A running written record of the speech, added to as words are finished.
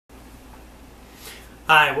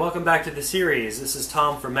Hi, welcome back to the series. This is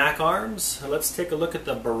Tom from Mac Arms. Let's take a look at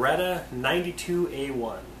the Beretta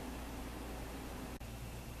 92A1.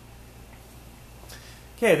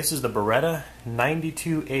 Okay, this is the Beretta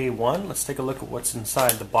 92A1. Let's take a look at what's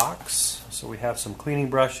inside the box. So we have some cleaning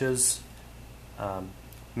brushes,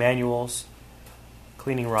 manuals,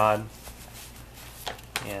 cleaning rod,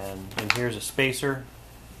 and here's a spacer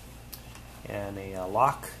and a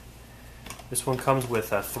lock. This one comes with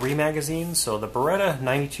 3 magazines, so the Beretta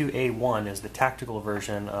 92A1 is the tactical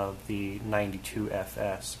version of the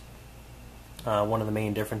 92FS. One of the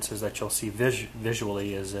main differences that you'll see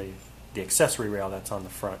visually is the accessory rail that's on the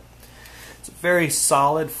front. It's a very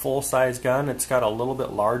solid, full-size gun. It's got a little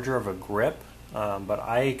bit larger of a grip, but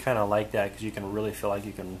I kind of like that because you can really feel like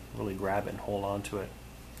you can really grab it and hold on to it.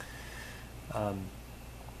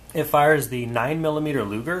 It fires the 9mm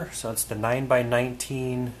Luger, so it's the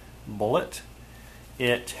 9x19 bullet.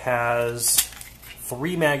 It has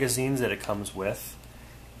 3 magazines that it comes with,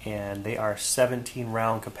 and they are 17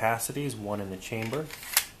 round capacities, one in the chamber.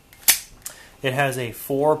 It has a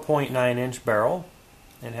 4.9-inch barrel.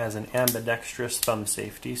 It has an ambidextrous thumb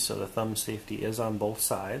safety, so the thumb safety is on both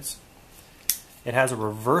sides. It has a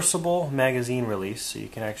reversible magazine release, so you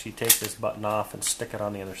can actually take this button off and stick it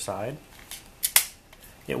on the other side.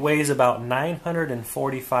 It weighs about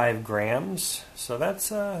 945 grams, so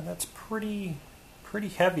that's pretty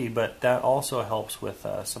heavy, but that also helps with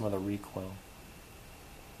some of the recoil.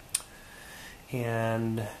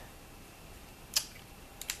 And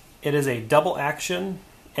it is a double action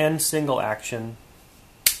and single action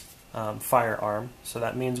firearm, so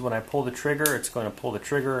that means when I pull the trigger, it's going to pull the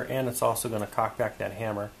trigger, and it's also going to cock back that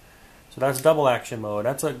hammer. So that's double action mode.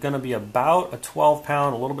 That's going to be about a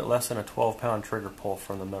 12-pound, a little bit less than a 12-pound trigger pull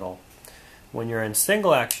from the middle. When you're in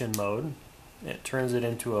single action mode, it turns it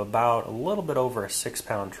into about a little bit over a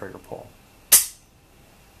 6-pound trigger pull.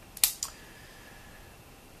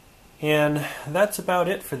 And that's about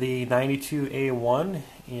it for the 92A1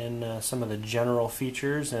 in some of the general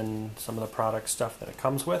features and some of the product stuff that it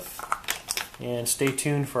comes with. And stay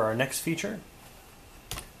tuned for our next feature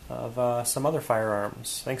of some other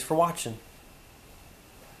firearms. Thanks for watching.